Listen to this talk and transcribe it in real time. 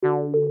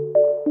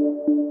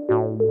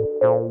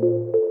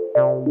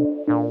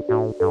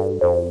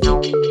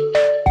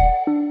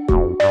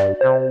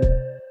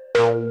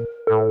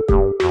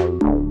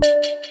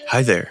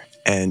Hi there,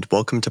 and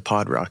welcome to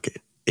PodRocket,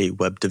 a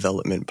web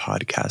development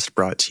podcast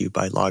brought to you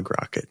by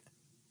LogRocket.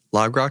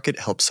 LogRocket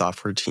helps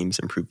software teams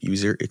improve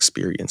user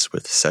experience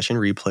with session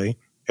replay,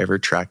 error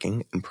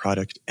tracking, and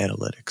product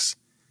analytics.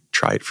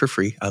 Try it for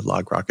free at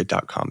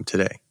logrocket.com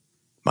today.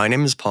 My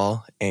name is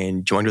Paul,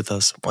 and joined with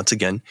us once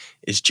again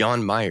is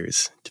John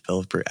Meyers,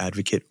 developer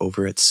advocate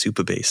over at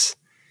Supabase.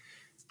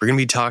 We're going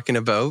to be talking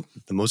about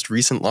the most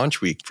recent launch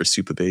week for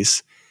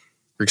Supabase.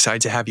 We're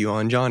excited to have you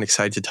on, John.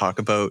 Excited to talk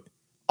about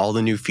all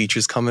the new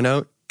features coming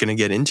out. Going to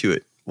get into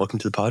it. Welcome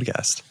to the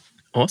podcast.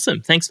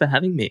 Awesome. Thanks for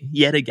having me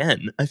yet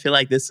again. I feel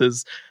like this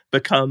has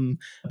become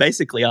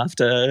basically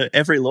after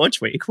every launch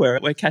week where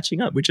we're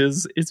catching up, which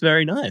is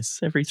very nice.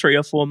 Every 3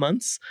 or 4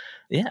 months.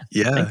 Yeah.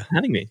 Thanks for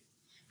having me.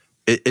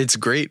 It's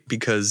great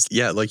because,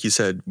 like you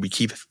said, we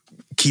keep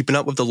keeping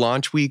up with the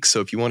launch weeks. So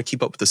if you want to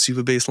keep up with the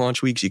Supabase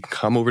launch weeks, you can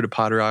come over to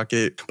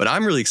PodRocket. But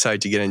I'm really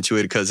excited to get into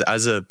it because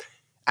as a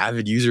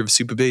avid user of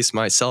Supabase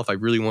myself, I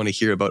really want to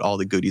hear about all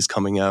the goodies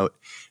coming out,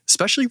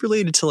 especially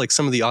related to like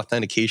some of the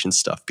authentication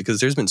stuff, because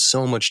there's been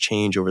so much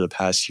change over the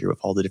past year with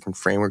all the different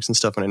frameworks and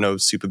stuff. And I know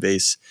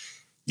Supabase,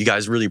 you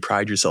guys really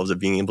pride yourselves at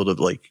being able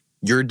to like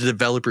your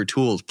developer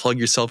tools, plug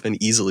yourself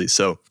in easily.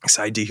 So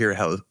excited to hear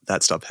how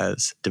that stuff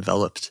has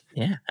developed.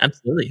 Yeah,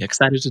 absolutely.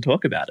 Excited to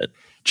talk about it.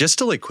 Just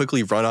to like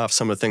quickly run off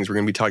some of the things, we're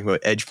going to be talking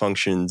about edge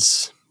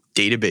functions,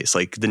 database,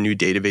 like the new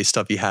database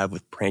stuff you have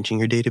with branching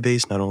your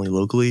database, not only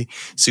locally,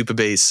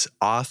 Supabase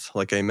auth,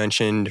 like I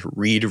mentioned,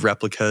 read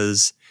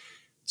replicas,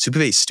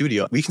 Supabase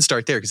Studio. We can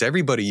start there because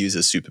everybody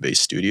uses Supabase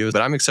Studio,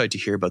 but I'm excited to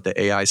hear about the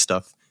AI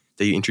stuff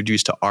that you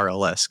introduced to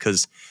RLS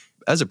because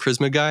as a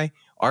Prisma guy,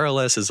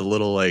 RLS is a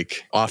little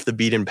like off the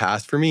beaten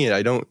path for me and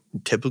I don't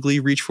typically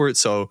reach for it.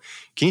 So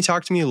can you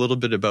talk to me a little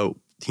bit about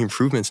the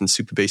improvements in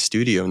Supabase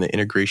Studio and the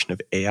integration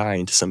of AI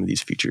into some of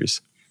these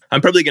features? I'm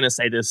probably going to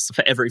say this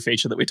for every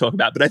feature that we talk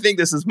about, but I think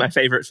this is my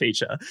favorite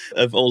feature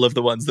of all of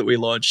the ones that we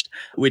launched,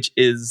 which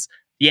is,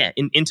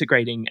 in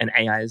integrating an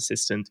AI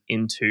assistant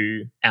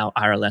into our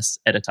RLS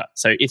editor.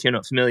 So if you're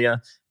not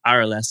familiar,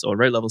 RLS or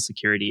row-level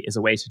security is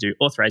a way to do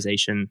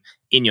authorization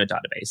in your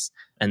database.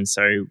 And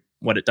so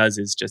what it does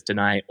is just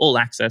deny all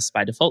access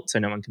by default, so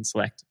no one can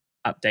select,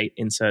 update,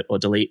 insert, or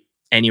delete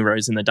any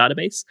rows in the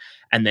database.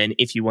 And then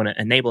if you want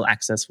to enable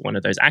access for one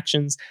of those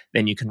actions,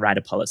 then you can write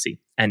a policy.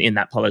 And in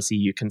that policy,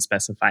 you can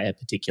specify a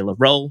particular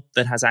role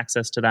that has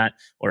access to that,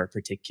 or a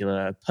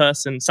particular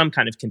person, some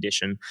kind of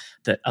condition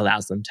that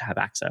allows them to have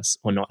access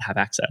or not have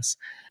access.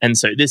 And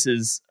so this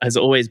has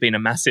always been a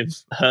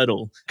massive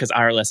hurdle because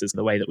RLS is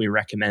the way that we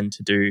recommend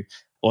to do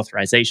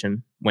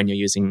authorization when you're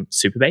using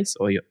Supabase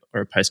or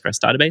a Postgres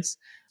database.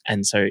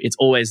 And so it's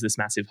always this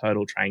massive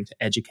hurdle trying to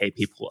educate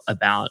people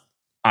about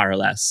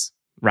RLS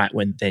right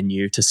when they're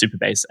new to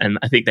Supabase. And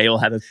I think they all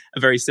have a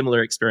very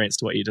similar experience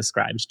to what you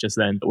described just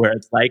then, where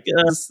it's like,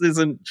 this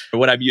isn't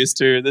what I'm used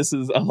to. This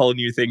is a whole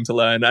new thing to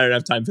learn. I don't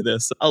have time for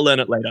this. I'll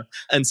learn it later.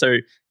 And so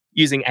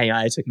using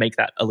AI to make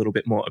that a little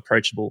bit more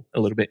approachable,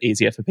 a little bit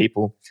easier for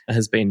people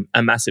has been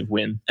a massive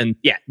win. And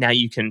now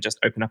you can just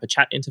open up a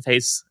chat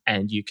interface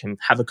and you can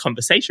have a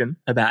conversation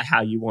about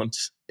how you want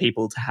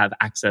people to have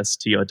access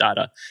to your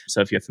data.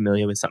 So if you're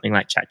familiar with something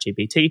like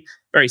ChatGPT,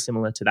 very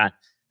similar to that,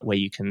 where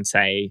you can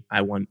say,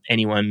 I want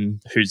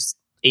anyone whose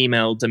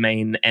email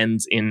domain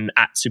ends in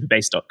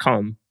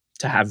 @supabase.com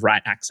to have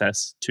write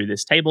access to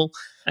this table.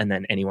 And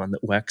then anyone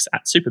that works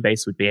at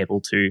Supabase would be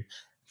able to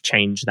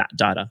change that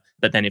data.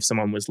 But then if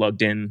someone was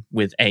logged in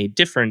with a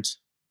different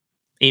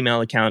email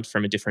account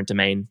from a different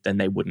domain, then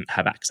they wouldn't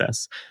have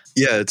access.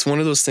 Yeah, it's one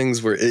of those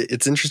things where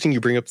it's interesting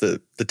you bring up the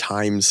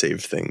time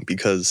save thing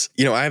because,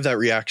 I have that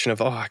reaction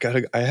of, I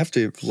have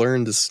to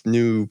learn this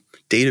new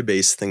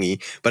database thingy.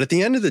 But at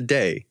the end of the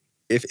day,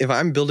 if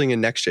I'm building a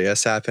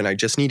Next.js app and I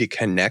just need to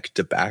connect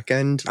to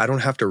backend, I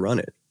don't have to run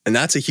it. And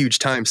that's a huge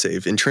time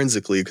save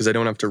intrinsically because I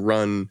don't have to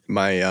run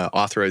my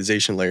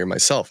authorization layer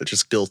myself. It's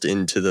just built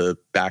into the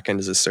backend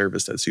as a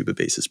service that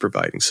Supabase is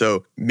providing.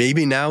 So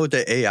maybe now with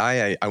the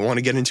AI, I want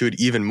to get into it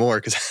even more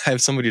because I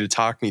have somebody to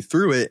talk me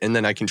through it. And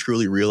then I can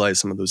truly realize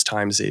some of those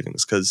time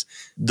savings because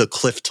the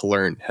cliff to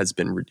learn has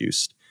been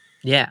reduced.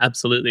 Yeah,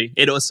 absolutely.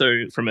 It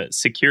also, from a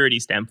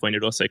security standpoint,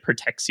 it also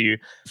protects you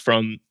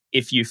from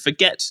if you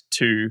forget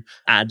to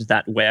add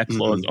that where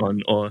clause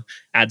on or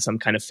add some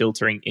kind of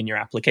filtering in your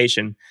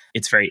application,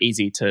 it's very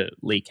easy to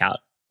leak out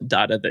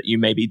data that you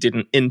maybe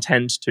didn't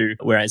intend to.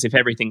 Whereas if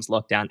everything's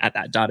locked down at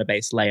that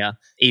database layer,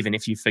 even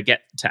if you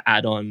forget to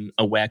add on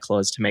a where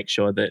clause to make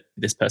sure that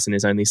this person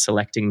is only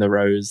selecting the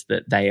rows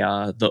that they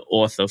are the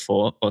author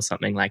for or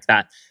something like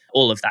that,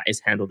 all of that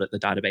is handled at the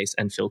database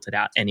and filtered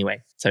out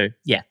anyway. So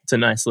it's a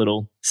nice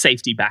little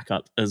safety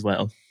backup as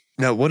well.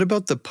 Now, what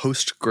about the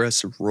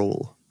Postgres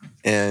role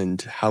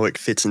and how it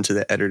fits into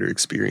the editor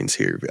experience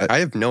here? I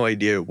have no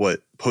idea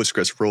what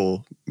Postgres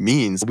role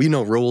means. We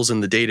know roles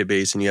in the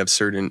database and you have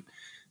certain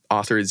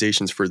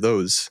authorizations for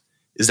those.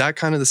 Is that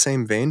kind of the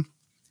same vein?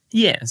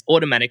 Yes.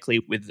 Automatically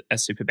with a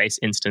Supabase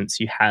instance,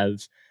 you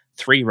have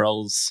 3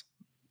 roles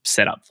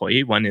set up for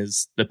you. One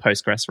is the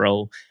Postgres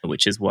role,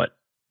 which is what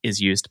is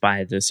used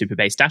by the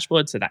Supabase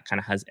dashboard. So that kind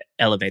of has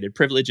elevated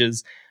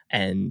privileges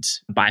and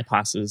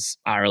bypasses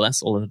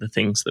RLS, all of the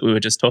things that we were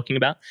just talking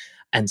about.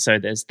 And so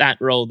there's that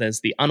role.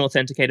 There's the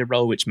unauthenticated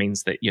role, which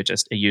means that you're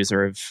just a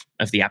user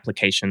of the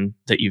application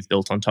that you've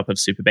built on top of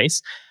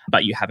Supabase,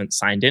 but you haven't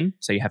signed in.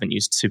 So you haven't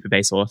used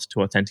Supabase Auth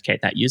to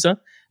authenticate that user.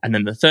 And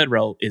then the third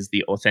role is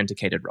the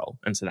authenticated role.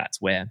 And so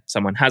that's where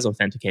someone has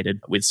authenticated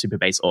with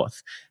Supabase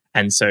Auth.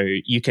 And so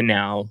you can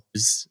now,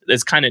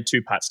 there's kind of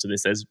two parts to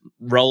this. There's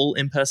role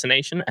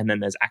impersonation, and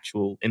then there's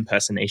actual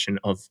impersonation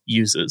of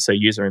users, so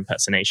user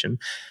impersonation.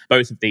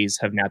 Both of these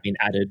have now been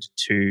added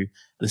to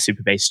the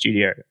Supabase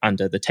Studio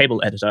under the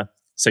table editor.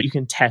 So you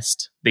can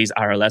test these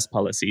RLS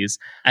policies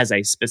as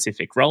a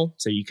specific role.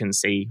 So you can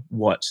see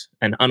what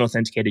an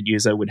unauthenticated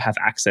user would have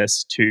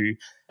access to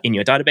in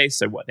your database,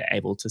 so what they're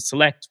able to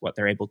select, what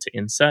they're able to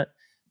insert.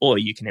 Or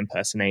you can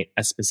impersonate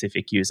a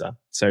specific user.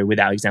 So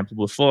with our example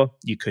before,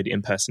 you could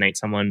impersonate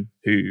someone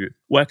who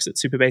works at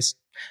Supabase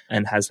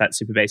and has that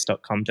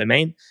supabase.com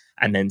domain,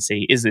 and then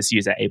see, is this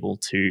user able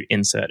to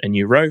insert a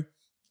new row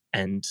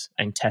and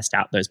test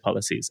out those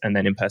policies, and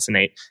then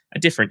impersonate a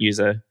different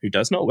user who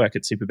does not work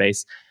at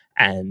Supabase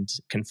and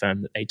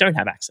confirm that they don't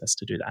have access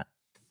to do that.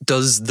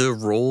 Does the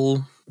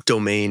role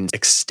domain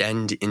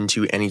extend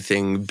into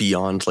anything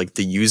beyond like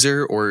the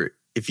user? Or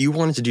if you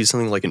wanted to do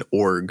something like an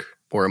org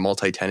or a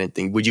multi-tenant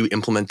thing, would you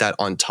implement that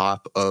on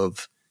top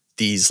of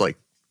these like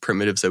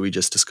primitives that we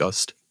just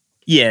discussed?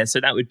 Yeah, so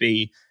that would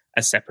be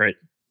a separate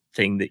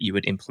thing that you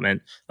would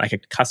implement, like a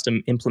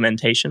custom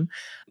implementation.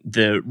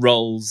 The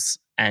roles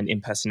and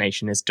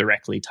impersonation is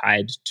directly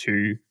tied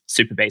to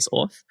Supabase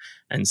Auth.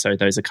 And so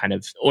those are kind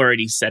of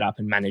already set up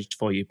and managed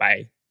for you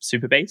by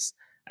Supabase,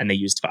 and they're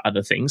used for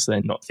other things. So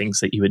they're not things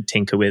that you would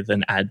tinker with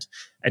and add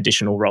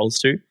additional roles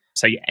to.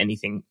 So yeah,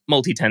 anything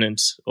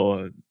multi-tenant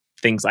or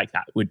things like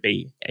that would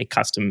be a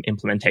custom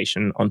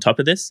implementation on top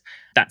of this.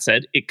 That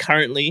said, it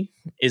currently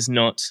is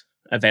not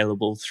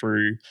available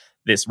through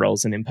this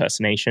roles and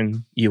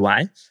impersonation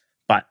UI,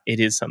 but it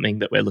is something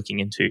that we're looking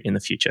into in the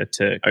future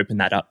to open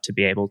that up to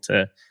be able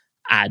to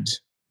add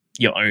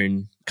your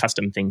own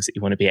custom things that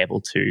you want to be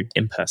able to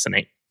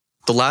impersonate.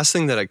 The last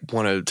thing that I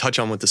want to touch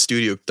on with the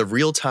studio, the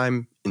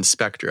real-time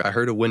inspector. I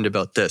heard a wind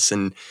about this,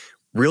 and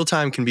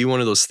real-time can be one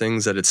of those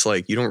things that it's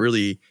like you don't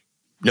really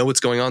know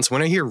what's going on. So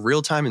when I hear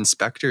real-time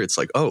inspector, it's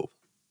like, oh,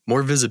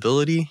 more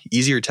visibility,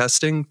 easier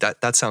testing.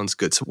 That sounds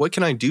good. So what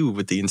can I do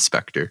with the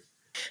inspector?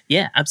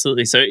 Yeah,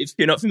 absolutely. So if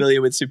you're not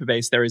familiar with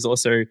Supabase, there is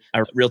also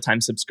a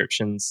real-time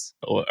subscriptions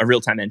or a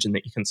real-time engine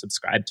that you can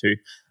subscribe to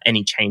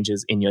any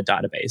changes in your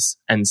database.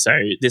 And so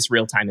this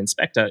real-time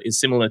inspector is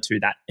similar to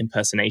that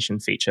impersonation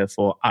feature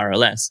for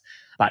RLS,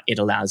 but it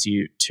allows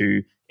you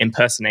to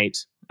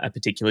impersonate a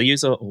particular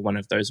user or one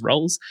of those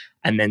roles,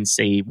 and then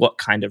see what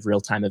kind of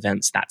real-time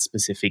events that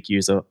specific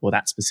user or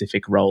that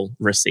specific role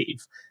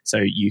receive. So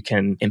you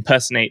can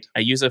impersonate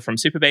a user from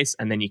Supabase,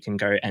 and then you can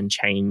go and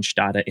change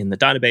data in the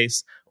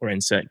database or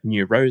insert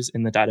new rows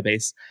in the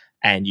database,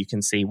 and you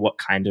can see what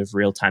kind of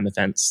real-time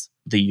events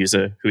the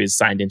user who is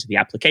signed into the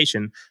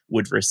application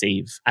would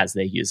receive as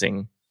they're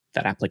using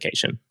that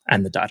application,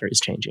 and the data is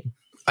changing.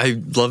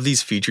 I love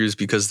these features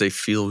because they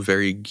feel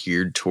very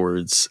geared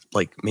towards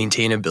like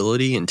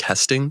maintainability and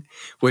testing,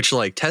 which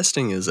like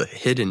testing is a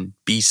hidden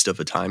beast of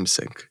a time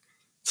sink.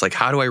 It's like,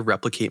 how do I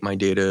replicate my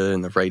data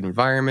in the right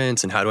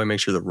environments, and how do I make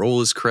sure the role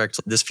is correct?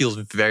 This feels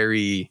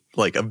very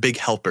like a big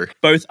helper.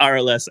 Both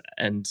RLS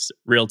and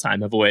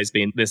real-time have always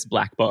been this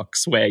black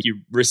box where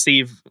you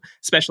receive,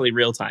 especially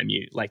real-time,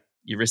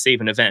 you receive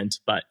an event,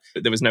 but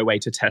there was no way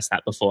to test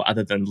that before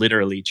other than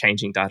literally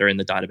changing data in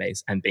the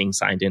database and being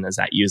signed in as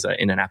that user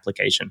in an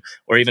application,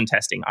 or even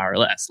testing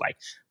RLS, like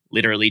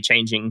literally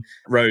changing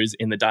rows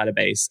in the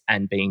database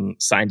and being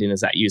signed in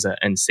as that user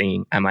and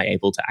seeing, am I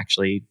able to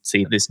actually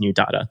see this new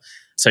data?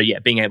 So yeah,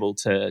 being able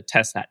to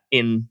test that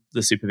in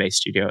the Supabase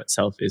Studio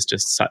itself is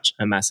just such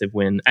a massive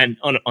win. And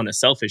on a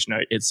selfish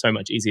note, it's so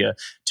much easier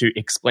to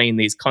explain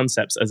these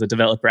concepts as a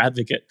developer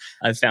advocate.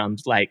 I've found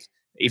like,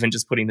 even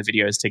just putting the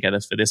videos together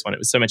for this one, it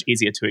was so much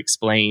easier to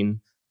explain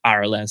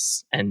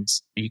RLS, and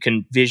you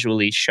can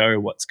visually show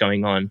what's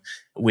going on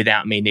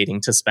without me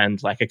needing to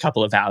spend like a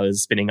couple of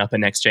hours spinning up a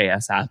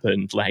Next.js app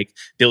and like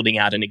building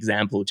out an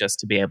example just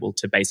to be able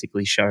to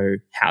basically show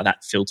how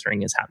that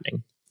filtering is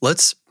happening.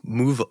 Let's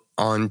move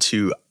on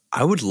to,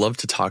 I would love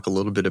to talk a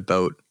little bit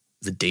about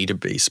the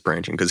database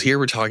branching, because here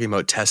we're talking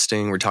about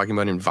testing, we're talking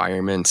about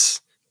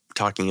environments,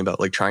 talking about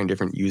like trying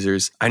different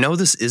users. I know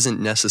this isn't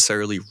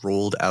necessarily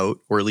rolled out,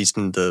 or at least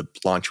in the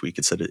launch week,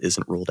 it said it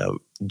isn't rolled out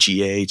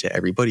GA to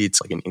everybody.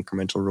 It's like an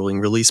incremental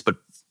rolling release, but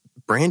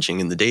branching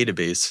in the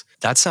database,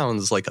 that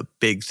sounds like a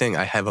big thing.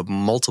 I have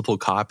multiple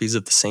copies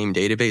of the same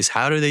database.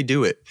 How do they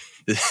do it?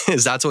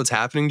 Is that what's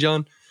happening,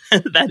 John?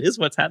 That is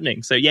what's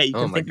happening. So yeah, you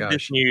can think of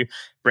this new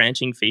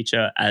branching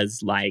feature as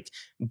like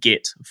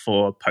Git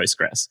for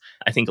Postgres.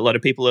 I think a lot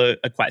of people are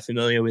quite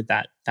familiar with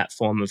that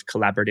form of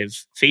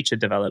collaborative feature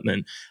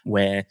development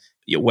where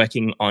you're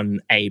working on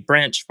a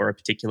branch for a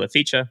particular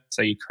feature.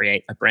 So you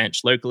create a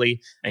branch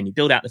locally and you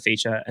build out the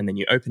feature, and then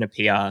you open a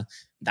PR.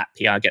 That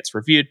PR gets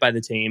reviewed by the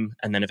team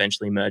and then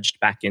eventually merged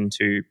back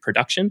into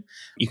production.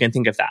 You can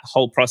think of that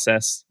whole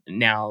process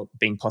now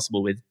being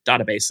possible with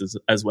databases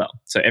as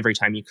well. So every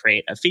time you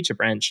create a feature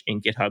branch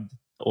in GitHub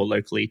or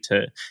locally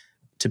to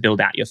build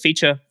out your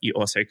feature, you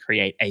also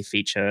create a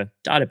feature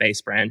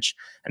database branch.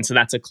 And so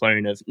that's a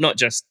clone of not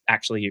just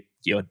actually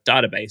your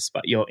database,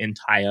 but your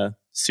entire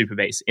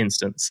Supabase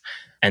instance.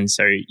 And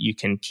so you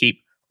can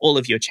keep all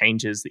of your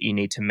changes that you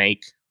need to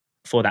make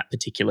for that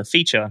particular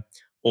feature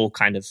all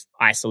kind of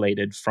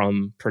isolated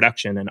from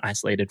production and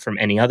isolated from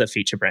any other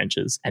feature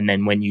branches. And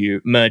then when you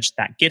merge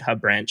that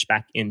GitHub branch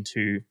back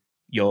into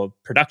your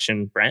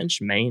production branch,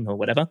 main or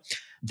whatever,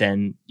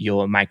 then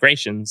your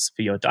migrations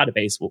for your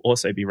database will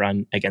also be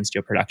run against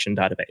your production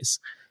database.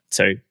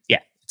 So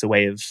yeah, it's a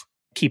way of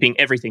keeping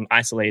everything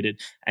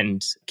isolated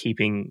and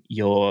keeping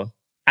your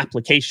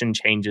application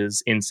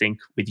changes in sync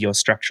with your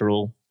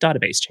structural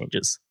database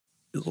changes.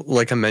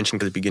 Like I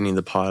mentioned at the beginning of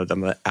the pod,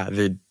 I'm an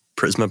avid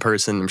Prisma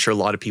person. I'm sure a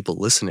lot of people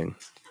listening,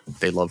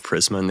 they love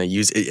Prisma, and they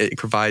use it. It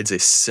provides a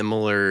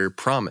similar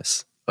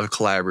promise of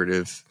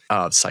collaborative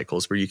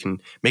cycles where you can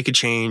make a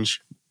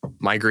change,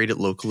 migrate it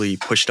locally,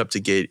 push it up to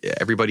Git,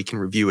 everybody can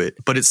review it.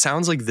 But it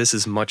sounds like this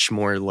is much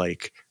more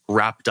like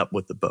wrapped up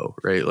with the bow,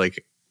 right?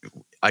 Like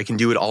I can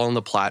do it all on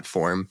the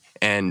platform,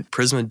 and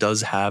Prisma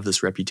does have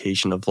this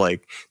reputation of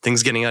like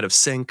things getting out of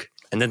sync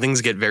and then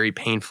things get very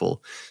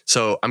painful.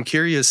 So I'm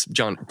curious,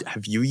 John,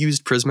 have you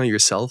used Prisma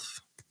yourself?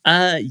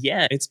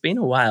 Yeah, it's been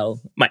a while.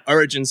 My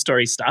origin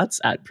story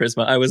starts at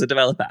Prisma. I was a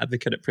developer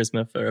advocate at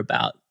Prisma for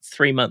about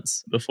 3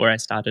 months before I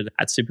started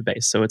at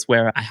Supabase. So it's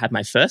where I had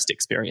my first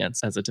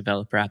experience as a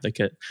developer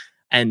advocate.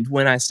 And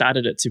when I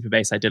started at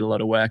Supabase, I did a lot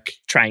of work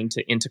trying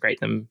to integrate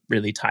them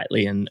really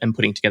tightly and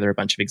putting together a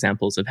bunch of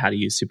examples of how to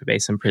use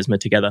Supabase and Prisma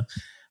together.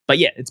 But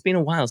yeah, it's been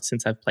a while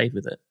since I've played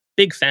with it.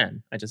 Big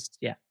fan. I just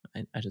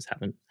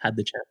haven't had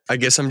the chance. I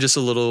guess I'm just a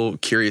little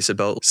curious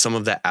about some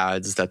of the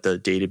ads that the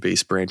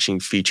database branching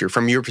feature,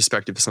 from your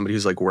perspective as somebody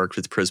who's like worked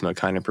with Prisma,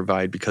 kind of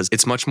provide, because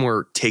it's much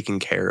more taken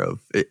care of,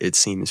 it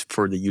seems,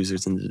 for the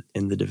users and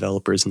the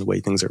developers and the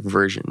way things are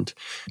versioned.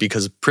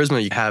 Because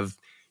Prisma, you have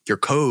your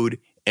code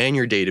and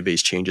your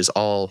database changes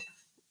all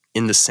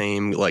in the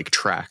same like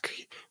track.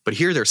 But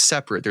here they're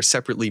separate. They're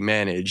separately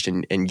managed,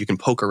 and you can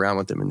poke around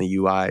with them in the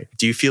UI.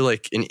 Do you feel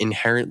like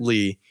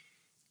inherently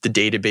the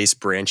database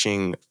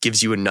branching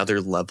gives you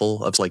another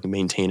level of like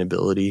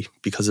maintainability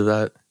because of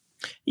that?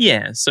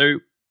 Yeah. So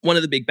one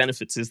of the big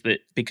benefits is that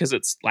because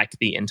it's like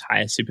the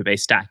entire Supabase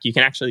stack, you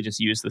can actually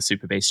just use the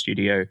Supabase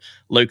Studio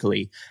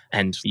locally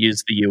and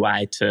use the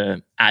UI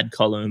to add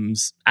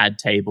columns, add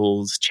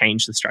tables,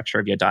 change the structure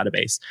of your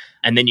database.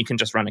 And then you can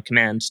just run a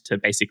command to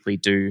basically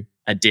do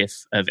a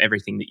diff of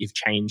everything that you've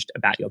changed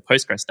about your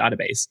Postgres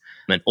database.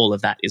 And all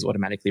of that is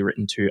automatically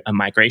written to a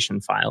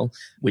migration file,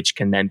 which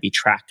can then be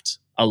tracked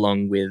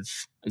along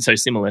with, and so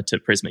similar to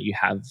Prisma, you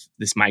have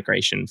this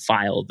migration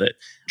file that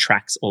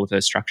tracks all of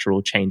those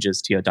structural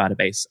changes to your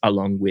database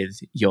along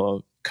with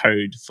your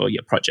code for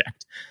your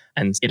project.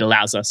 And it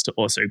allows us to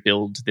also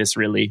build this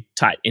really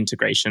tight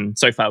integration.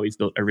 So far, we've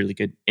built a really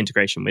good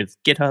integration with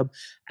GitHub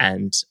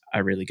and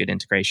a really good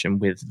integration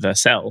with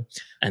Vercel.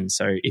 And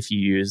so if you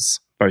use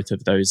both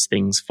of those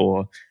things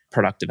for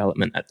product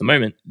development at the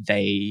moment,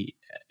 they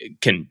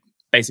can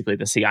basically,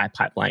 the CI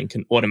pipeline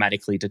can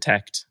automatically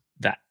detect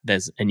that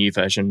there's a new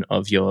version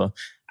of your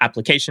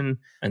application.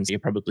 And so you're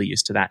probably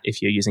used to that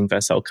if you're using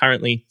Vercel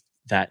currently,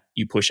 that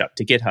you push up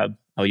to GitHub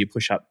or you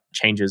push up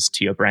changes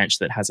to your branch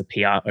that has a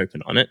PR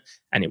open on it,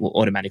 and it will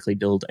automatically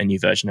build a new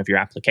version of your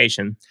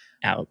application.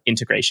 Our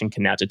integration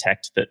can now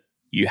detect that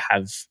you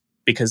have,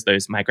 because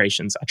those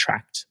migrations are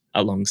tracked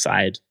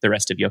alongside the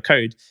rest of your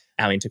code,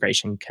 our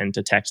integration can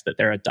detect that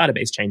there are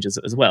database changes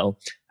as well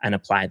and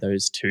apply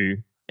those to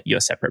your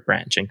separate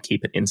branch and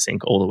keep it in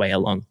sync all the way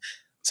along.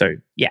 So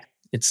yeah,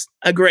 it's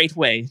a great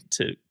way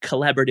to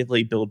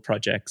collaboratively build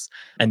projects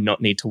and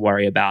not need to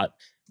worry about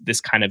this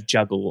kind of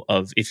juggle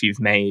of if you've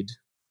made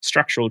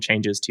structural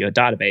changes to your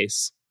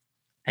database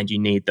and you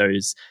need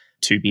those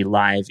to be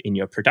live in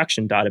your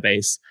production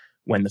database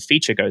when the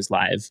feature goes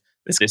live,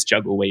 there's this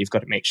juggle where you've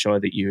got to make sure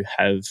that you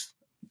have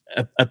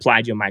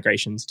applied your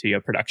migrations to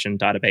your production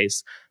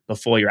database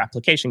before your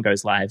application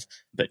goes live,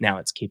 but now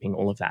it's keeping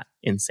all of that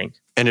in sync.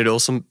 And it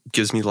also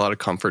gives me a lot of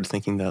comfort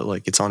thinking that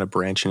like it's on a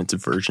branch and it's a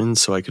version,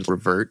 so I could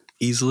revert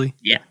easily.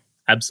 Yeah,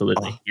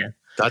 absolutely.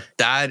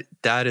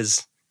 That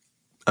is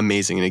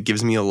amazing, and it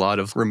gives me a lot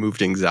of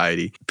removed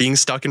anxiety. Being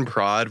stuck in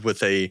prod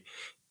with it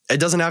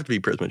doesn't have to be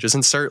Prisma. Just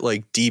insert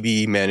like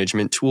DB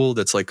management tool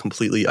that's like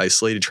completely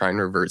isolated. Trying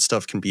to revert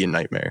stuff can be a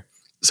nightmare.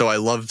 So I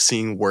love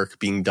seeing work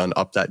being done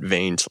up that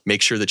vein to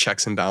make sure the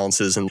checks and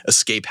balances and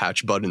escape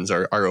hatch buttons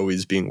are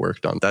always being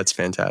worked on. That's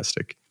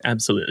fantastic.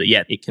 Absolutely.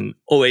 Yeah, it can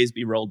always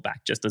be rolled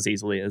back just as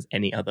easily as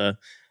any other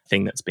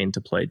thing that's been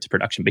deployed to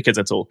production because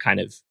it's all kind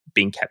of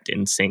being kept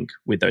in sync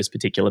with those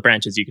particular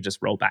branches. You could just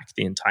roll back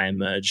the entire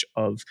merge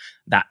of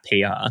that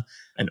PR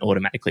and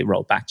automatically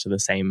roll back to the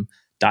same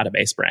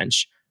database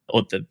branch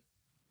or the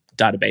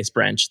database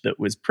branch that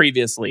was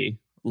previously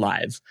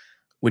live,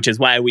 which is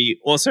why we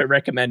also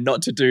recommend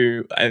not to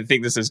do, I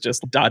think this is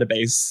just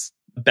database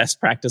best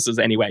practices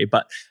anyway,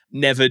 but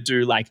never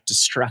do like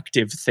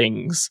destructive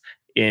things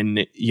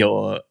in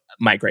your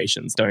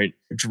migrations. Don't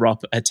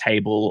drop a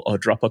table or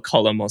drop a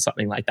column or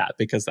something like that,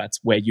 because that's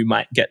where you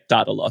might get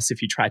data loss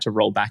if you try to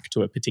roll back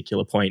to a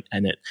particular point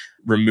and it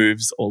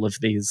removes all of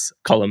these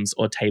columns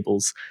or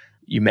tables.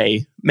 You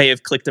may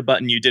have clicked a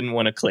button you didn't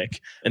want to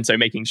click. And so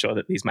making sure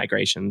that these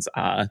migrations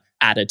are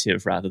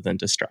additive rather than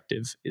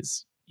destructive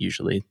is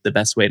usually the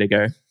best way to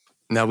go.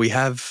 Now we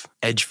have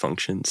edge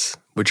functions,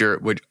 which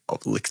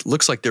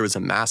looks like there was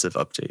a massive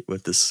update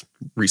with this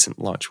recent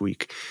launch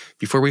week.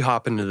 Before we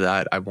hop into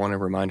that, I want to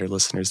remind our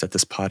listeners that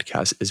this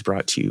podcast is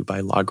brought to you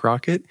by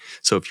LogRocket.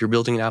 So if you're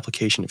building an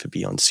application, if it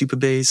be on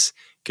Supabase,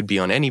 could be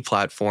on any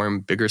platform,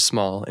 big or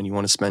small, and you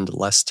want to spend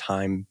less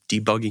time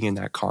debugging in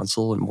that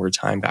console and more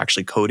time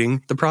actually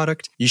coding the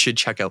product, you should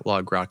check out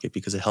LogRocket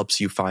because it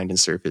helps you find and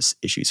surface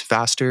issues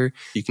faster.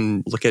 You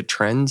can look at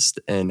trends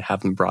and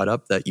have them brought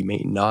up that you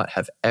may not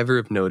have ever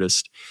have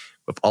noticed,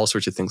 with all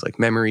sorts of things like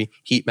memory,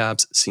 heat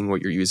maps, seeing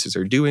what your users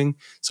are doing.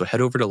 So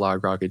head over to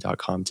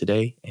logrocket.com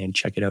today and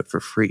check it out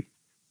for free.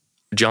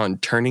 John,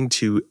 turning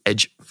to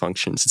edge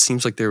functions, it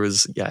seems like there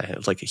was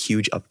like a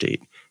huge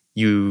update.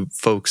 You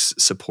folks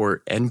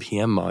support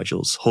NPM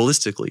modules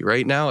holistically.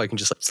 Right now, I can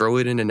just throw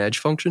it in an edge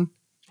function.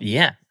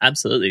 Yeah,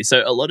 absolutely.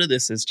 So a lot of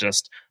this is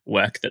just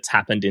work that's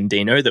happened in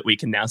Dino that we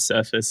can now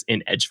surface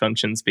in edge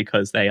functions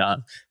because they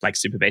are like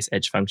Supabase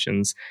edge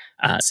functions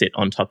sit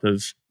on top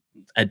of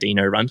a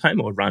Dino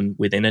runtime or run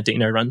within a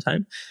Dino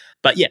runtime.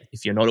 But yeah,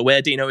 if you're not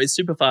aware, Dino is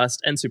super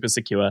fast and super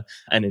secure,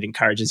 and it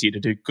encourages you to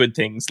do good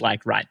things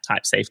like write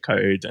type safe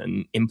code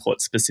and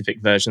import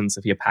specific versions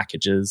of your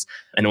packages,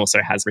 and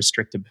also has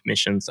restricted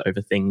permissions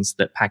over things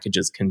that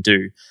packages can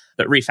do.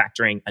 But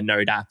refactoring a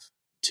Node app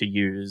to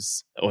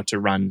use or to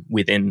run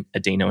within a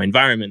Dino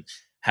environment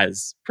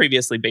has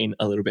previously been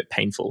a little bit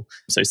painful.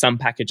 So some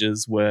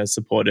packages were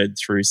supported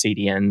through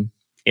CDN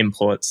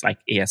imports like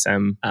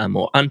ESM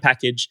or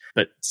unpackage,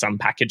 but some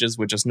packages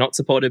were just not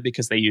supported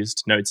because they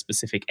used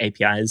node-specific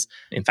APIs.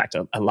 In fact,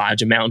 a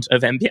large amount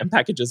of NPM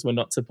packages were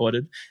not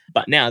supported.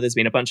 But now there's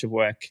been a bunch of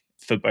work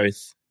for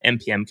both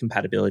NPM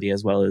compatibility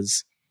as well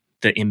as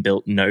the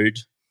inbuilt node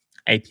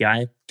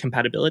API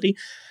compatibility.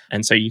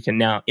 And so you can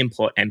now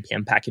import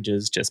NPM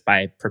packages just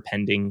by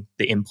prepending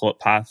the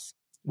import path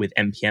with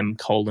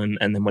npm :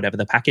 and then whatever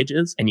the package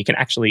is. And you can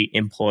actually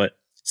import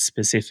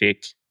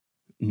specific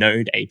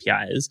Node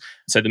APIs.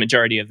 So the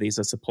majority of these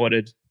are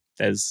supported.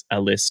 There's a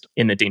list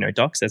in the Dino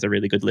docs. There's a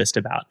really good list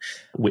about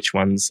which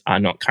ones are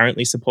not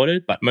currently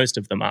supported, but most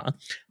of them are,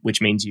 which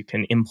means you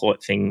can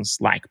import things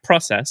like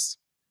process,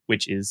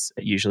 which is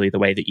usually the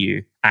way that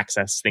you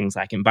access things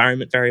like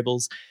environment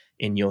variables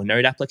in your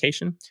Node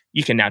application.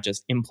 You can now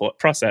just import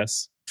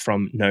process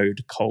from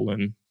Node :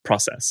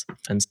 process.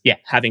 And yeah,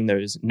 having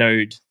those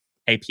Node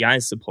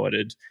APIs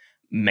supported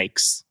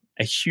makes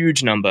a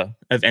huge number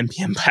of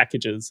NPM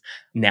packages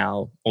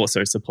now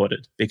also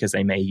supported because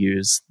they may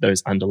use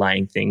those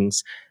underlying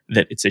things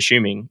that it's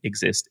assuming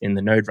exist in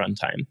the Node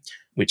runtime,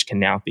 which can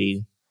now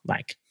be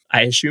like,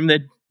 I assume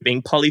they're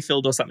being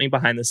polyfilled or something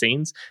behind the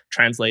scenes,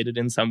 translated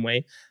in some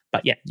way.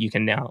 But yeah, you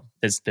can now,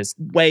 there's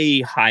way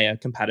higher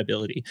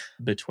compatibility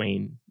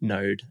between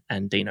Node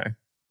and Dino.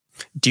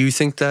 Do you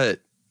think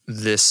that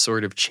this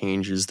sort of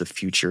changes the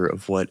future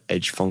of what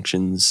edge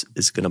functions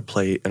is going to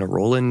play in a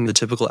role in the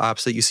typical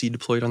apps that you see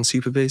deployed on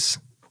Supabase?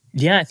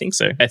 Yeah, I think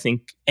so. I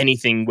think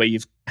anything where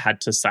you've had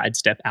to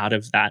sidestep out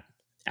of that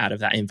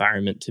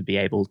environment to be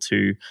able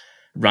to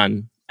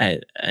run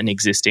an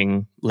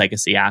existing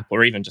legacy app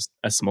or even just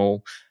a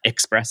small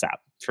Express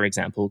app, for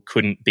example,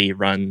 couldn't be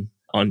run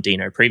on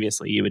Dino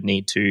previously. You would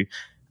need to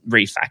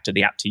refactor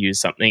the app to use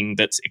something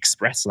that's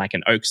expressed like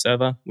an Oak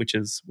server, which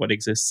is what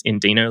exists in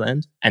Dino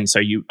land. And so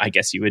I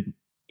guess you would,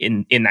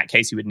 in that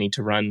case, you would need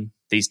to run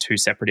these two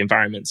separate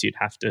environments. You'd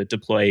have to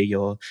deploy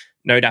your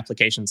Node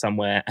application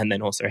somewhere and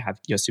then also have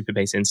your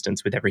Supabase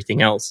instance with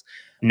everything else.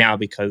 Now,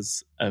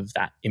 because of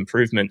that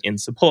improvement in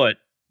support,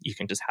 you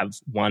can just have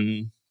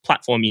one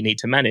platform you need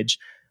to manage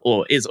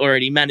or is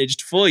already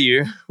managed for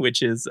you,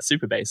 which is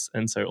Supabase.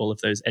 And so all of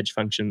those edge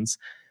functions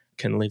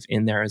can live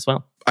in there as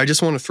well. I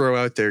just want to throw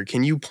out there,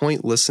 can you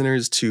point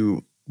listeners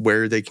to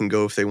where they can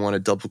go if they want to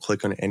double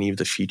click on any of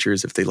the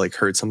features, if they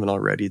heard something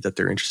already that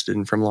they're interested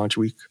in from launch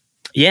week?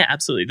 Yeah,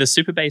 absolutely. The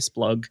Supabase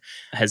blog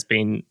has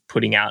been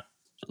putting out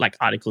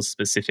articles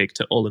specific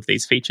to all of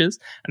these features.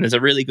 And there's a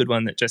really good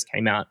one that just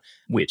came out,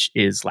 which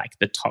is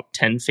the top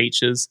 10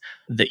 features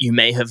that you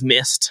may have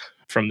missed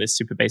from this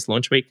Supabase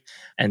launch week.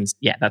 And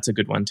yeah, that's a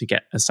good one to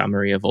get a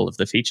summary of all of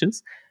the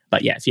features.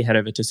 But yeah, if you head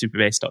over to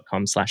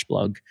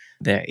supabase.com/blog,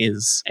 there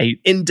is a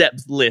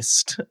in-depth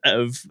list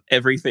of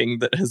everything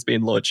that has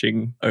been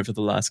launching over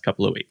the last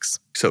couple of weeks.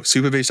 So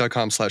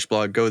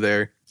supabase.com/blog, go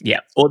there.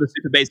 Yeah. Or the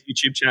Supabase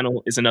YouTube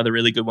channel is another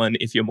really good one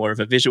if you're more of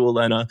a visual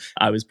learner.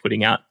 I was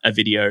putting out a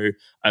video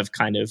of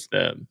kind of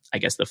the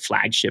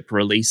flagship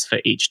release for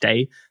each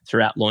day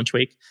throughout launch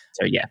week.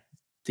 So yeah,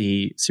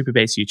 the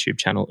Supabase YouTube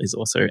channel is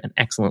also an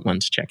excellent one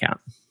to check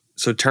out.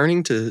 So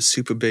turning to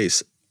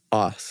Supabase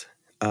Auth,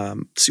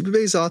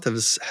 Supabase Auth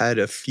has had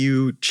a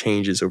few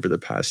changes over the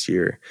past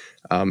year.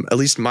 At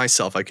least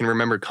myself, I can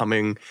remember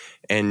coming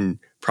and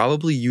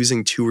probably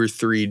using 2 or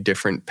 3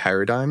 different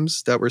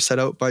paradigms that were set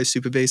out by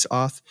Supabase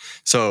Auth.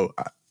 So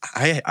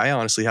I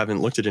honestly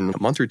haven't looked at it in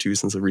a month or two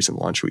since the recent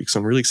launch week. So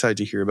I'm really excited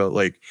to hear about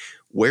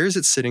where is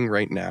it sitting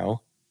right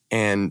now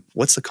and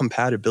what's the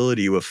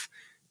compatibility with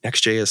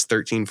Next.js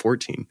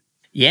 13.14?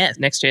 Yeah,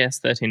 Next.js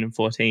 13 and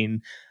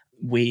 14,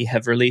 we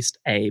have released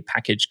a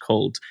package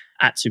called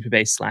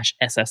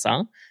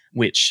 @Supabase/SSR,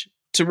 which,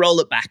 to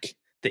roll it back,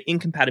 the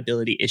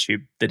incompatibility issue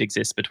that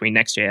exists between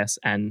Next.js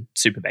and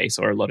Supabase,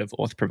 or a lot of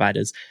auth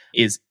providers,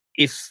 is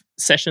if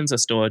sessions are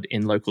stored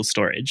in local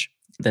storage,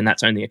 then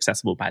that's only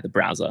accessible by the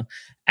browser.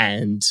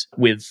 And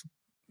with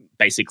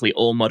basically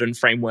all modern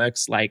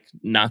frameworks like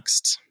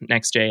Nuxt,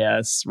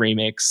 Next.js,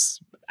 Remix,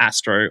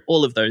 Astro,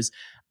 all of those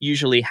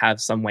usually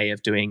have some way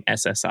of doing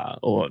SSR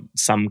or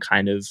some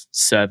kind of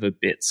server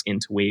bits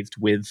interweaved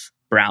with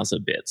browser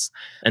bits.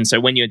 And so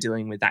when you're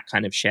dealing with that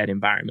kind of shared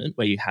environment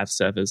where you have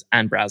servers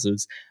and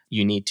browsers,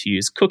 you need to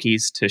use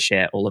cookies to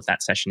share all of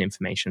that session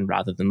information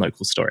rather than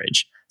local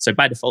storage. So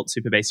by default,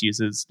 Supabase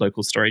uses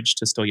local storage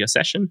to store your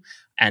session,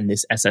 and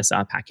this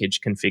SSR package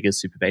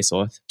configures Supabase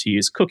Auth to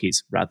use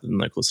cookies rather than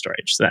local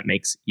storage. So that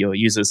makes your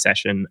user's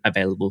session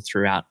available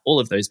throughout all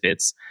of those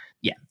bits.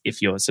 Yeah,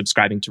 if you're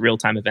subscribing to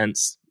real-time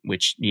events,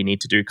 which you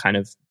need to do kind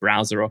of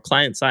browser or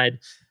client side,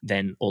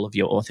 then all of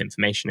your auth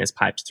information is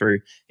piped through.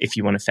 If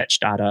you want to fetch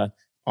data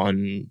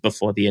on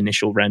before the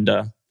initial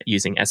render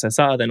using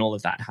SSR, then all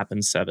of that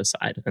happens server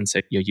side. And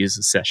so your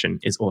user session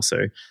is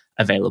also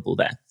available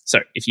there.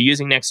 So if you're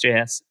using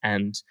Next.js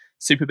and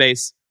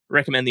Supabase,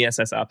 recommend the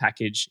SSR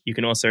package. You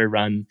can also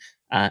run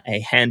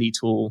a handy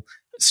tool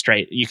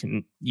straight. You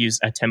can use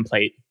a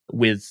template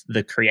with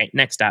the Create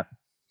Next App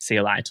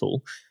CLI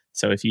tool.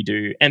 So if you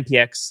do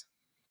npx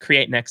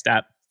create next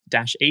app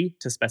 -e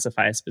to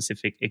specify a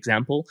specific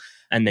example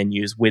and then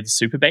use with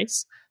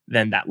Supabase,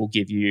 then that will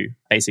give you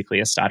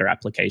basically a starter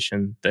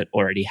application that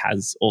already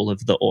has all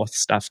of the auth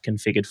stuff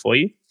configured for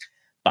you.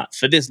 But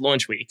for this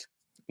launch week,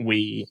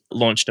 we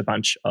launched a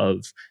bunch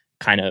of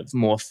kind of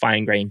more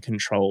fine-grained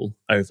control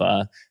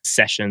over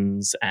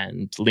sessions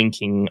and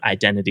linking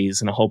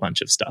identities and a whole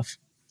bunch of stuff.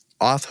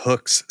 Auth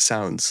hooks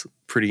sounds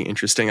pretty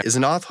interesting. Is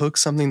an auth hook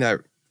something that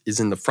is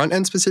in the front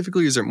end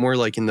specifically, or is it more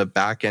like in the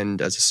back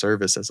end as a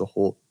service as a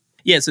whole?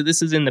 Yeah, so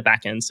this is in the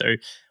back end. So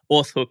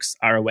auth hooks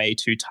are a way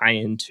to tie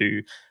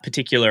into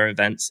particular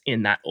events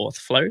in that auth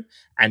flow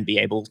and be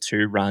able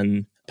to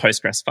run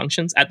Postgres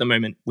functions. At the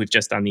moment, we've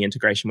just done the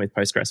integration with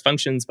Postgres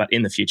functions, but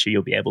in the future,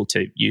 you'll be able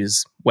to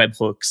use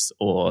webhooks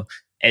or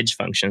edge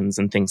functions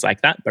and things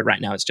like that. But right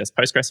now, it's just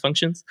Postgres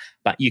functions.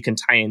 But you can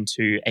tie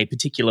into a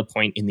particular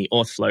point in the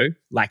auth flow,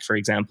 like, for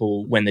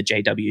example, when the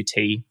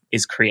JWT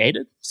is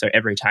created. So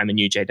every time a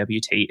new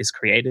JWT is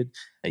created,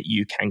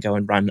 you can go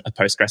and run a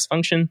Postgres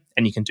function,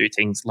 and you can do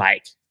things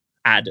like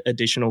add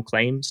additional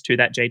claims to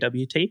that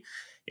JWT.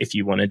 If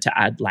you wanted to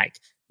add like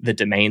the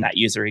domain that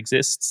user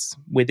exists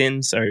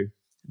within, so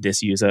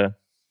this user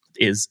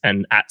is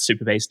an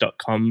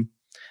 @supabase.com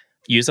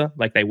user,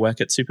 like they work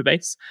at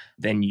Supabase,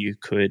 then you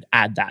could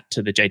add that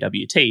to the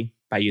JWT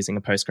by using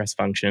a Postgres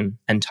function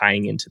and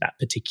tying into that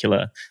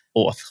particular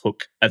auth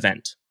hook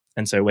event.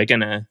 And so we're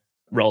going to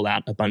roll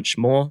out a bunch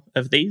more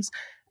of these.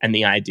 And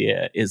the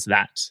idea is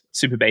that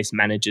Supabase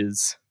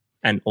manages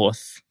an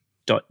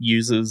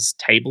auth.users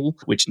table,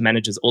 which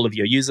manages all of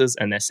your users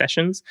and their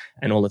sessions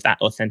and all of that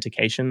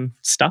authentication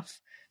stuff.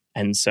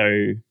 And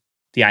so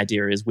the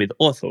idea is with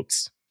auth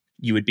hooks,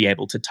 you would be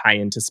able to tie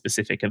into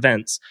specific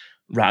events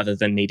rather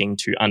than needing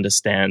to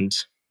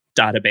understand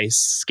database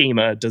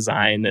schema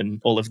design and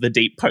all of the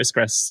deep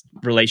Postgres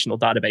relational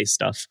database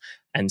stuff.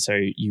 And so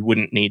you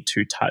wouldn't need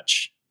to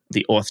touch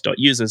the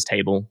auth.users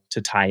table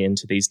to tie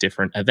into these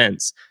different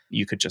events.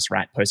 You could just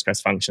write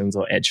Postgres functions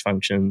or edge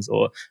functions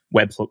or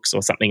webhooks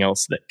or something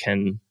else that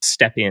can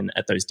step in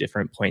at those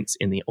different points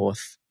in the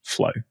auth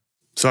flow.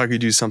 So I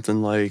could do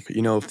something like,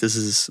 if this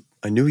is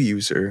a new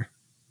user,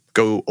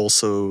 go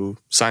also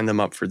sign them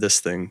up for this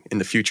thing in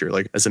the future,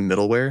 like as a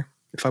middleware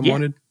if I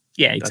wanted.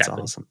 Yeah, exactly.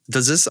 That's awesome.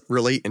 Does this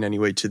relate in any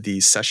way to the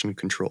session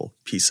control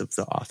piece of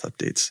the auth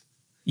updates?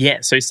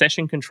 Yeah, so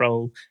session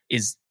control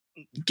is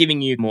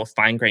giving you more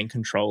fine-grained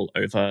control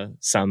over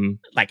some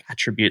like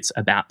attributes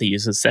about the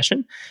user's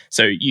session.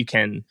 So you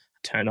can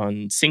turn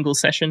on single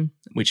session,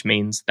 which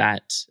means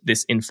that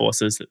this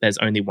enforces that there's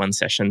only one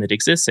session that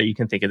exists. So you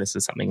can think of this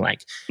as something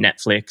like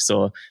Netflix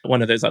or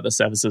one of those other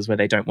services where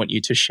they don't want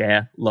you to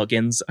share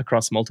logins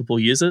across multiple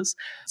users.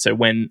 So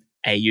when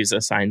a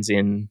user signs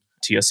in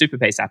to your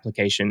Supabase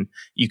application,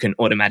 you can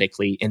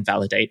automatically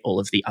invalidate all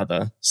of the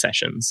other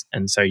sessions.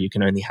 And so you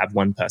can only have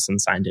one person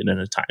signed in at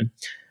a time.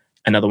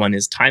 Another one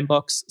is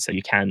Timebox. So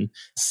you can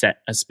set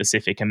a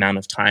specific amount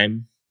of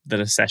time that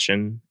a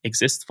session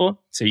exists for.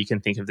 So you can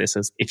think of this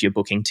as if you're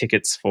booking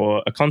tickets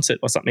for a concert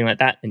or something like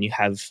that, and you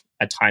have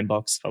a time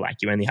box for like,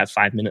 you only have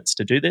 5 minutes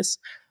to do this,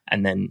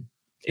 and then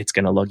it's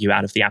going to log you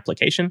out of the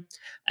application.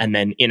 And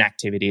then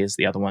inactivity is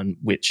the other one,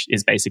 which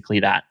is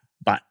basically that.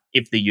 But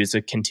if the user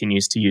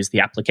continues to use the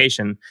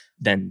application,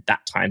 then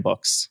that time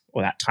box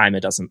or that timer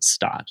doesn't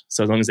start.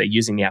 So as long as they're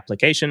using the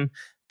application,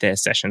 their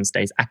session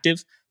stays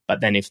active.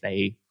 But then if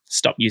they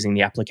stop using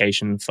the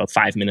application for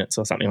 5 minutes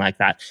or something like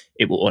that,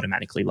 it will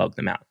automatically log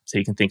them out. So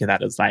you can think of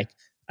that as like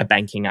a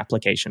banking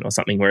application or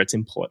something where it's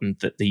important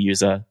that the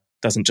user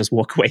doesn't just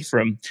walk away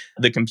from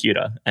the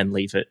computer and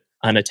leave it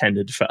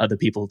unattended for other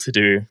people to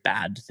do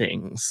bad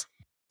things.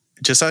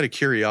 Just out of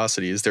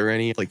curiosity, is there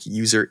any like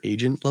user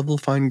agent level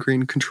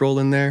fine-grained control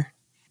in there?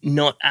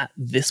 Not at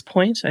this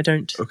point, I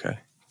don't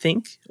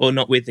think, or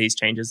not with these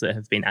changes that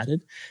have been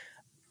added.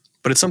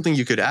 But it's something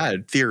you could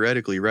add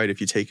theoretically, right?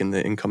 If you take in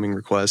the incoming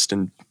request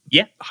and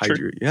hide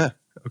your... Yeah.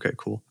 Okay,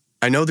 cool.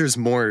 I know there's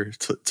more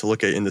to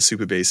look at in the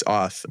Supabase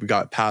auth. We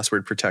got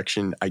password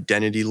protection,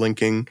 identity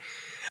linking.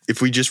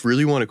 If we just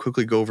really want to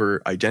quickly go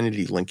over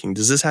identity linking,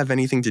 does this have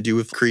anything to do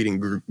with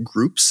creating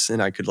groups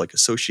and I could like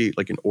associate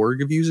like an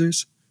org of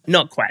users?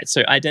 Not quite.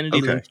 So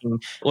identity linking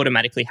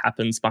automatically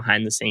happens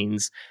behind the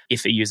scenes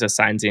if a user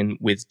signs in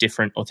with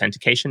different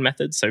authentication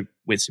methods. So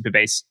with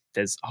Supabase,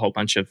 there's a whole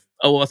bunch of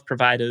OAuth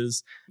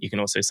providers. You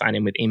can also sign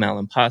in with email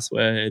and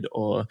password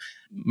or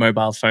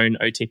mobile phone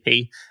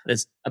OTP.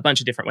 There's a bunch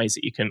of different ways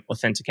that you can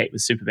authenticate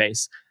with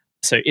Supabase.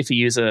 So if a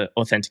user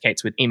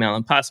authenticates with email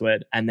and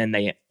password, and then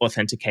they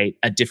authenticate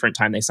a different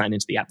time they sign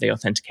into the app, they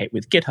authenticate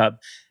with GitHub.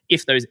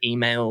 If those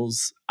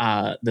emails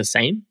are the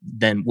same,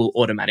 then we'll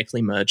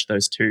automatically merge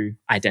those two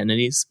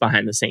identities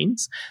behind the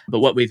scenes. But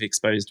what we've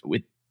exposed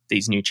with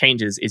these new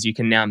changes is you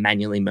can now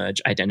manually merge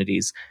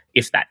identities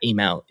if that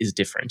email is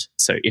different.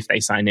 So if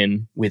they sign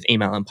in with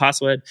email and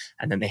password,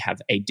 and then they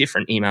have a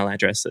different email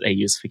address that they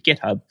use for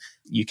GitHub,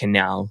 you can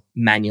now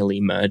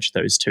manually merge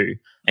those two.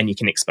 And you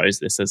can expose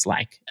this as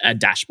like a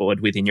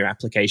dashboard within your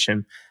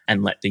application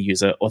and let the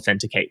user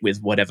authenticate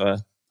with whatever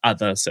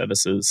other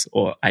services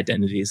or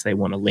identities they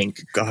want to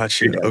link. Got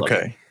you.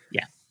 Okay.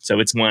 Yeah. So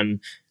it's one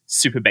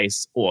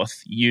Supabase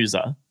auth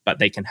user, but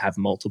they can have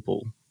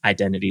multiple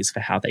identities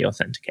for how they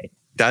authenticate.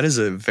 That is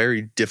a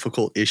very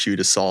difficult issue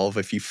to solve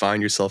if you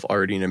find yourself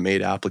already in a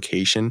made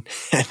application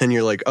and then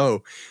you're like,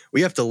 oh,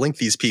 we have to link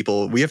these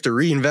people. We have to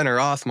reinvent our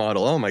auth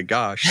model. Oh my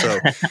gosh. So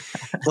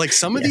like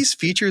some of these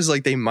features,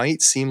 like they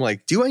might seem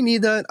like, do I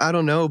need that? I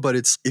don't know. But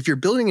it's if you're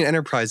building an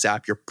enterprise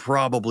app, you're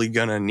probably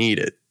going to need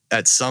it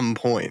at some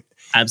point.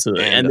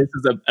 Absolutely. And this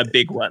is a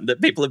big one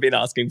that people have been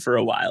asking for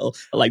a while.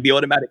 Like the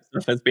automatic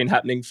stuff has been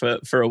happening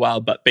for a while,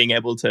 but being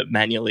able to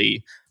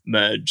manually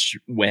merge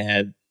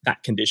where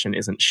that condition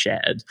isn't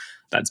shared,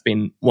 that's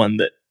been one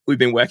that we've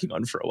been working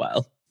on for a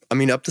while. I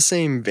mean, up the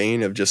same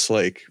vein of just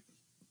like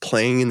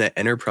playing in the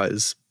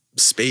enterprise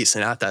space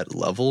and at that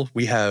level,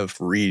 we have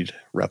read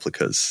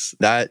replicas.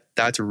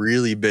 That's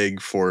really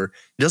big for,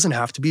 it doesn't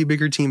have to be a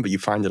bigger team, but you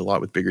find it a lot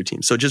with bigger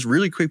teams. So just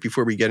really quick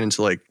before we get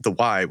into like the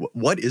why,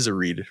 what is a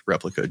read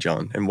replica,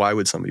 John? And why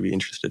would somebody be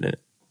interested in it?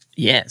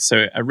 Yeah,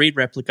 so a read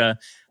replica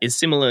is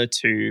similar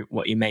to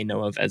what you may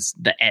know of as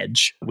the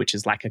Edge, which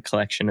is like a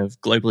collection of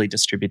globally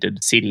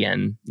distributed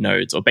CDN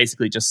nodes, or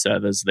basically just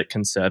servers that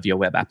can serve your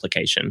web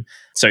application.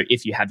 So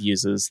if you have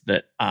users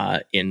that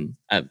are in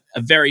a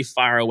very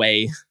far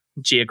away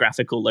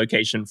geographical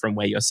location from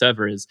where your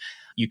server is,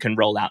 you can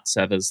roll out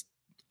servers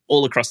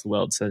all across the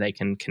world so they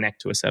can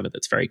connect to a server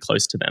that's very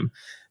close to them.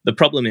 The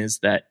problem is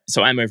that,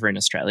 so I'm over in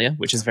Australia,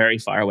 which is very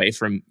far away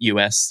from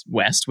US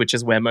West, which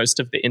is where most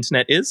of the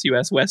internet is,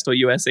 US West or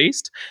US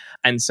East.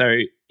 And so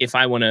if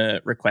I want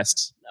to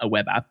request a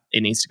web app,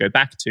 it needs to go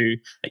back to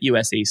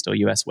US East or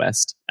US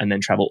West and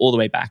then travel all the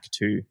way back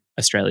to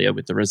Australia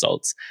with the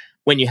results.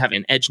 When you have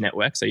an edge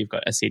network, so you've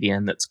got a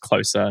CDN that's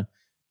closer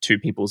to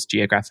people's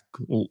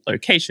geographical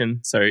location.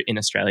 So in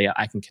Australia,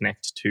 I can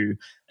connect to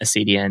a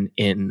CDN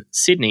in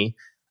Sydney.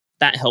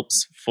 That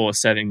helps for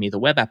serving me the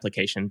web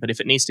application. But if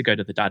it needs to go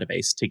to the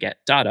database to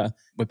get data,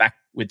 we're back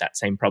with that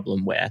same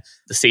problem where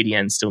the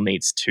CDN still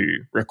needs to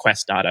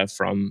request data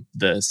from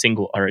the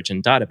single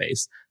origin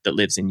database that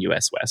lives in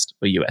US West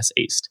or US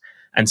East.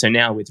 And so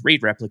now with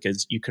read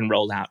replicas, you can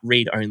roll out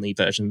read-only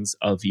versions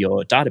of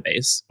your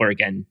database, or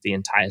again, the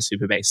entire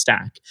Supabase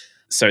stack,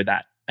 so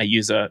that a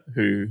user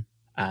who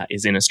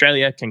is in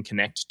Australia can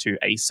connect to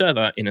a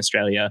server in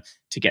Australia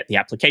to get the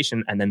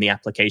application, and then the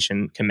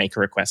application can make a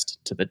request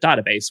to the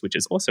database, which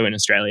is also in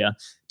Australia,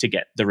 to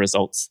get the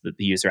results that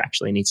the user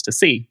actually needs to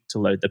see to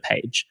load the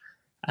page.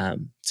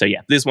 So yeah,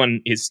 this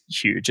one is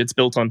huge. It's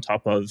built on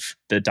top of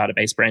the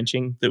database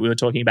branching that we were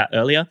talking about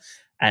earlier,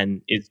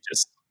 and it's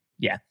just,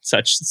 yeah,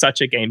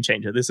 such a game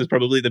changer. This is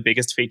probably the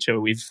biggest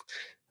feature we've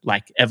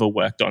ever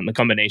worked on, the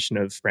combination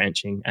of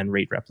branching and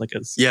read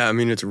replicas. Yeah, I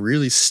mean, it's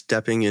really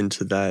stepping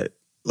into that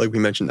like we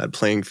mentioned, that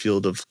playing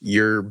field of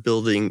you're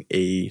building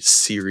a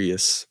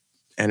serious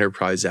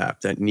enterprise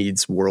app that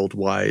needs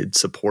worldwide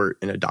support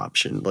and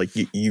adoption. Like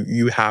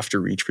you have to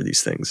reach for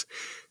these things.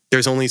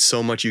 There's only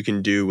so much you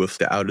can do with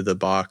the out of the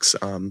box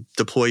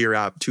deploy your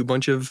app to a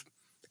bunch of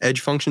edge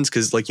functions,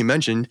 because like you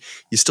mentioned,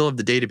 you still have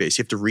the database.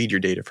 You have to read your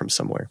data from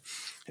somewhere.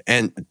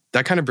 And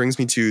that kind of brings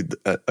me to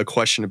a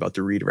question about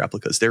the read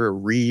replicas. They're a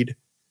read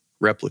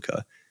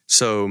replica.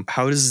 So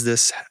how does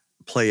this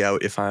play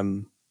out if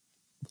I'm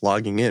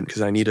logging in?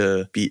 Because I need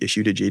to be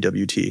issued a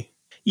JWT.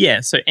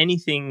 Yeah, so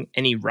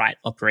any write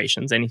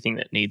operations, anything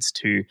that needs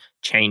to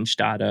change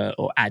data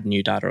or add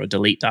new data or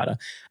delete data,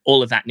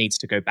 all of that needs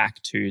to go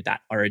back to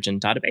that origin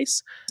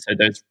database. So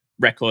those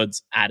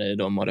records added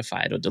or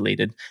modified or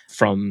deleted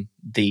from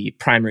the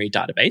primary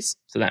database.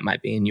 So that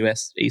might be in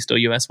US East or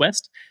US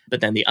West. But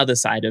then the other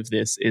side of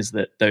this is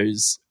that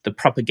the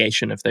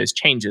propagation of those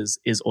changes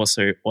is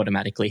also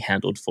automatically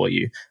handled for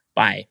you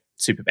by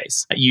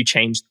Supabase. You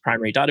change the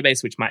primary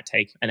database, which might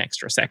take an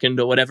extra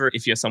second or whatever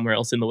if you're somewhere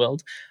else in the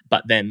world,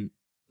 but then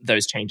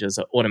those changes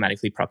are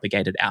automatically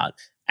propagated out.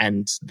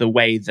 And the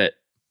way that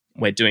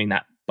we're doing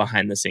that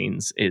behind the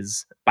scenes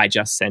is by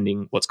just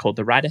sending what's called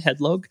the write-ahead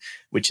log,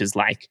 which is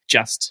like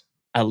just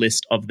a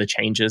list of the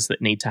changes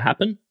that need to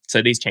happen.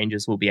 So these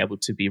changes will be able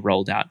to be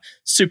rolled out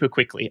super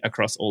quickly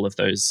across all of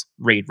those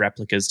read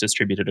replicas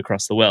distributed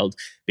across the world,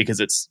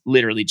 because it's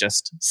literally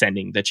just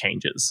sending the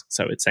changes.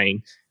 So it's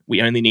saying we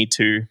only need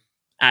to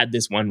add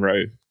this one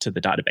row to the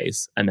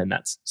database, and then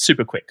that's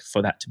super quick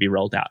for that to be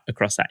rolled out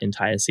across that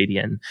entire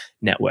CDN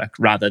network,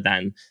 rather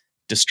than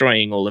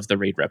destroying all of the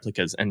read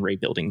replicas and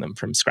rebuilding them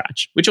from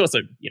scratch, which also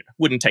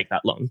wouldn't take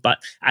that long. But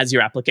as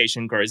your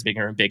application grows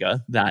bigger and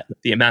bigger, that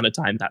the amount of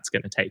time that's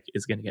going to take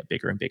is going to get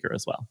bigger and bigger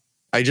as well.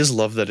 I just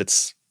love that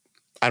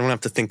I don't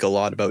have to think a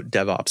lot about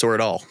DevOps or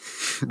at all,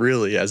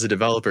 really, as a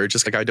developer.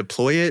 Just like I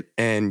deploy it,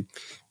 and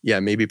yeah,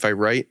 maybe if I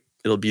write,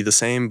 it'll be the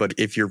same. But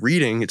if you're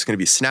reading, it's going to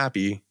be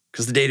snappy,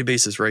 because the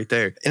database is right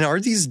there. And are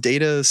these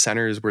data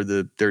centers where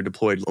they're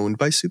deployed owned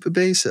by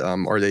Supabase?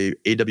 Are they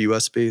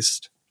AWS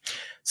based?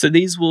 So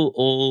these will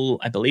all,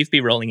 I believe,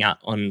 be rolling out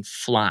on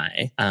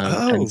Fly.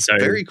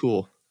 Very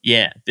cool.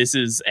 Yeah, this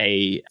is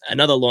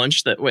another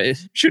launch that we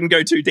shouldn't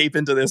go too deep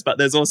into this, but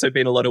there's also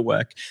been a lot of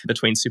work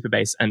between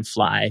Supabase and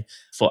Fly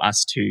for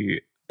us to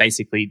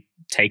basically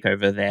take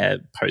over their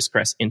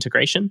Postgres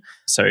integration.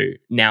 So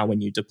now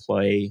when you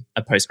deploy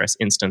a Postgres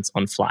instance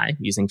on Fly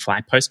using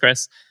Fly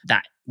Postgres,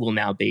 that will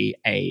now be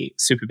a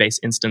Supabase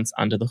instance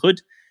under the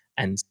hood.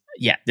 And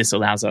yeah, this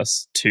allows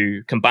us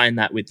to combine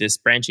that with this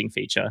branching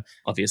feature.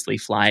 Obviously,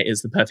 Fly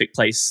is the perfect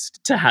place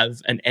to have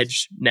an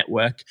edge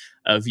network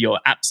of your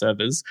app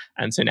servers.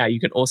 And so now you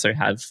can also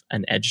have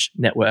an edge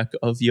network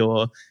of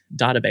your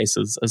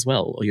databases as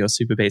well, or your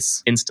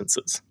Supabase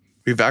instances.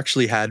 We've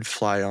actually had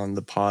Fly on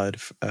the pod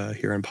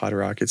here on Pod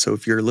Rocket. So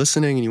if you're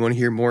listening and you want to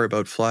hear more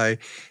about Fly,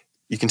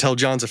 you can tell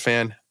John's a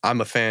fan.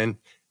 I'm a fan.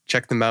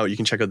 Check them out. You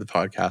can check out the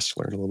podcast to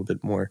learn a little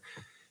bit more.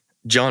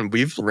 John,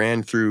 we've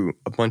ran through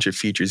a bunch of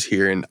features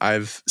here, and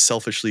I've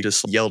selfishly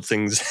just yelled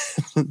things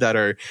that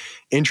are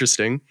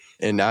interesting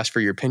and asked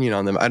for your opinion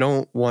on them. I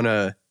don't want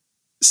to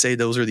say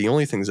those are the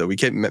only things, though. We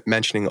keep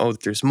mentioning,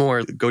 there's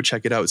more. Go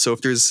check it out. So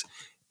if there's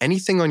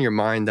anything on your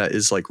mind that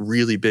is like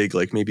really big,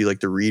 like maybe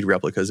like the read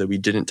replicas that we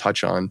didn't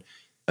touch on,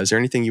 is there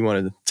anything you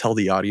want to tell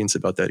the audience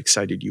about that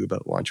excited you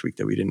about launch week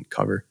that we didn't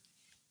cover?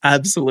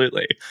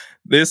 Absolutely.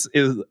 This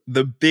is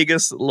the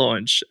biggest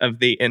launch of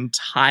the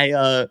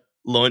entire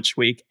Launch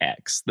Week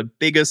X. The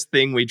biggest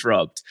thing we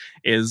dropped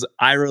is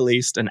I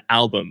released an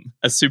album,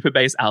 a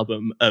Supabase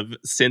album of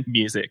synth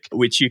music,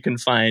 which you can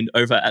find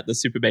over at the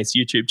Supabase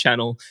YouTube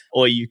channel,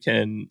 or you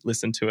can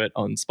listen to it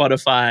on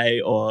Spotify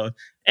or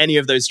any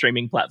of those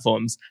streaming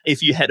platforms.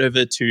 If you head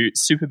over to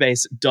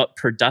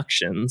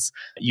supabase.productions,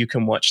 you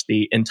can watch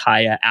the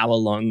entire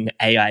hour-long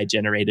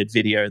AI-generated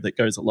video that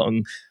goes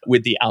along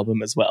with the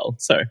album as well.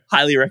 So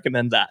highly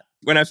recommend that.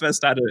 When I first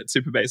started at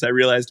Supabase, I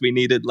realized we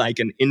needed like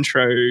an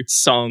intro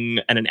song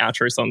and an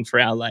outro song for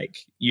our like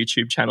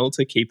YouTube channel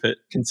to keep it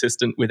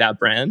consistent with our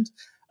brand.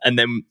 And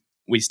then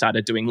we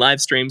started doing live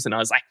streams, and I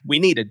was like, we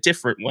need a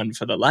different one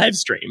for the live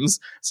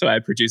streams. So I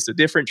produced a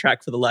different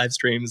track for the live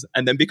streams.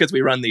 And then because we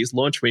run these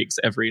launch weeks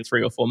every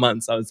 3 or 4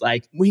 months, I was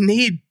like, we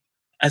need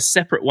a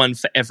separate one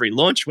for every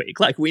launch week.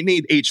 Like we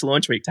need each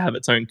launch week to have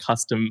its own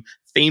custom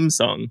theme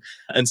song.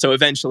 And so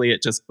eventually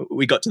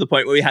we got to the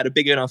point where we had a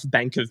big enough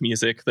bank of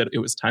music that it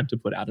was time to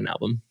put out an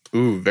album.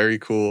 Ooh, very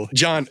cool.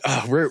 John,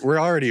 we're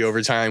already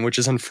over time, which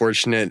is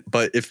unfortunate.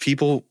 But if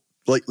people,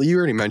 like you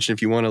already mentioned,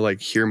 if you want to like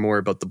hear more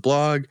about the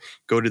blog,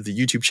 go to the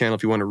YouTube channel.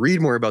 If you want to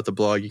read more about the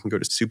blog, you can go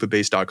to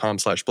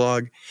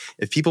supabase.com/blog.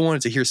 If people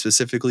wanted to hear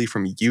specifically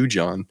from you,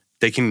 John,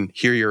 they can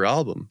hear your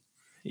album.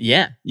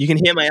 Yeah, you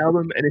can hear my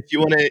album. And if you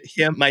want to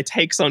hear my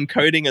takes on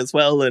coding as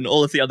well and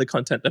all of the other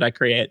content that I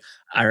create,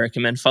 I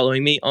recommend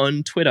following me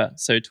on Twitter.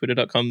 So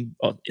twitter.com,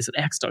 or is it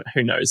X?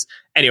 Who knows?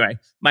 Anyway,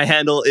 my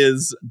handle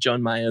is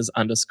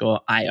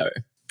johnmeyers_IO.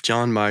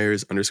 John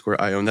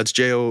Meyers_IO. And that's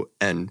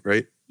JON,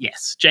 right?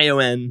 Yes,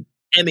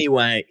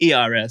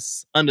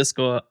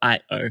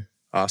 JONMEYERS_IO.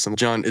 Awesome.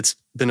 John, it's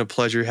been a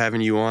pleasure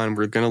having you on.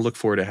 We're going to look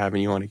forward to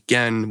having you on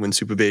again when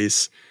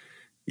Supabase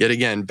yet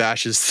again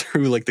bashes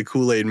through like the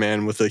Kool-Aid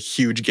man with a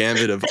huge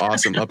gambit of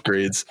awesome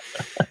upgrades.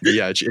 But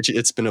yeah,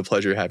 it's been a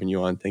pleasure having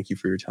you on. Thank you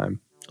for your time.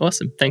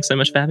 Awesome. Thanks so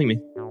much for having me.